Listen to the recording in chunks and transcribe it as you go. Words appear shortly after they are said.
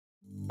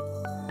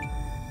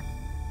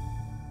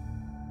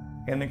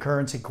In the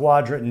currency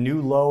quadrant,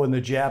 new low in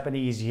the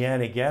Japanese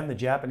yen. Again, the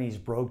Japanese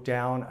broke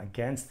down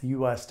against the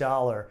US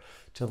dollar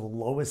to the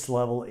lowest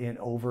level in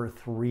over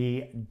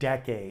 3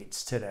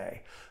 decades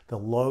today. The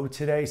low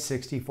today,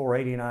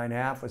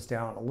 64.89.5, was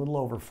down a little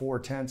over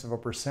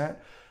 0.4%.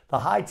 The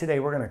high today,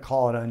 we're going to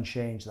call it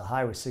unchanged. The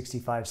high was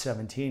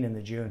 65.17 in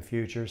the June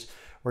futures,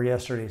 where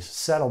yesterday's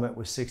settlement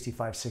was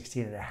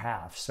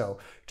 65.16.5. So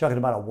you're talking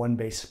about a 1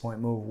 basis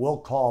point move. We'll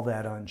call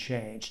that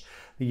unchanged.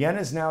 The yen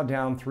is now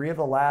down 3 of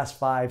the last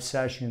 5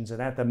 sessions,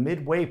 and at the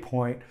midway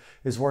point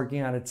is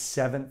working on its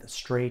 7th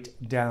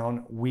straight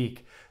down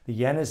week. The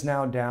yen is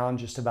now down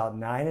just about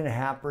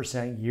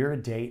 9.5% year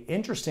to date.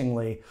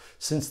 Interestingly,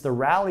 since the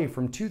rally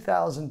from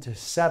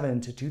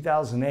 2007 to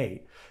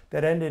 2008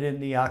 that ended in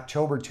the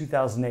October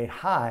 2008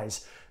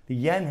 highs, the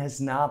yen has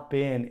not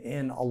been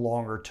in a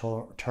longer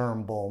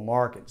term bull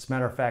market. As a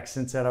matter of fact,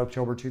 since that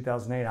October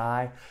 2008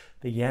 high,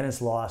 the yen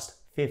has lost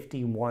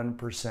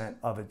 51%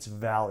 of its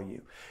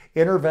value.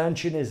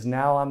 Intervention is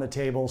now on the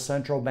table.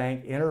 Central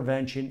bank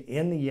intervention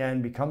in the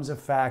yen becomes a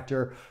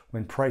factor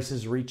when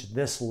prices reach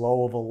this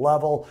low of a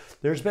level.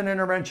 There's been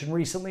intervention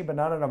recently, but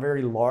not on a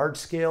very large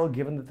scale,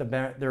 given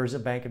that there is a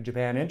Bank of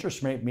Japan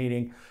interest rate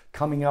meeting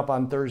coming up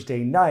on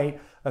Thursday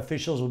night.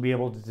 Officials will be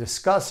able to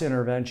discuss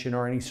intervention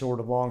or any sort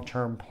of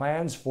long-term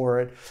plans for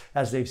it.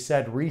 As they've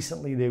said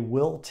recently, they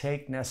will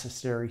take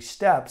necessary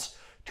steps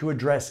to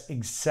address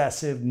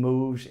excessive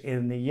moves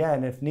in the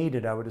yen if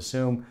needed. I would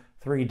assume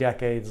 3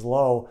 decades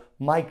low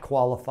might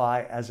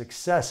qualify as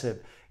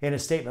excessive. In a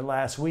statement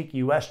last week,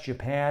 US,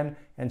 Japan,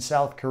 and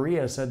South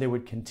Korea said they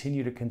would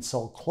continue to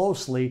consult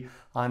closely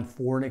on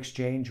foreign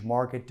exchange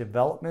market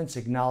developments,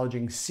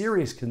 acknowledging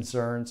serious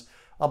concerns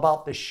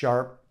about the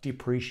sharp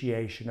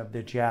depreciation of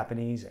the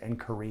Japanese and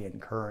Korean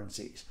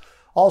currencies.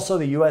 Also,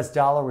 the US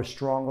dollar was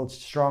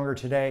stronger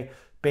today,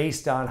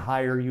 based on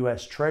higher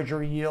U.S.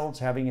 Treasury yields,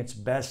 having its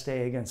best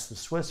day against the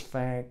Swiss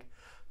franc,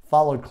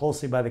 followed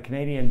closely by the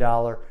Canadian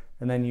dollar,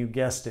 and then you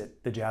guessed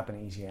it, the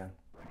Japanese yen.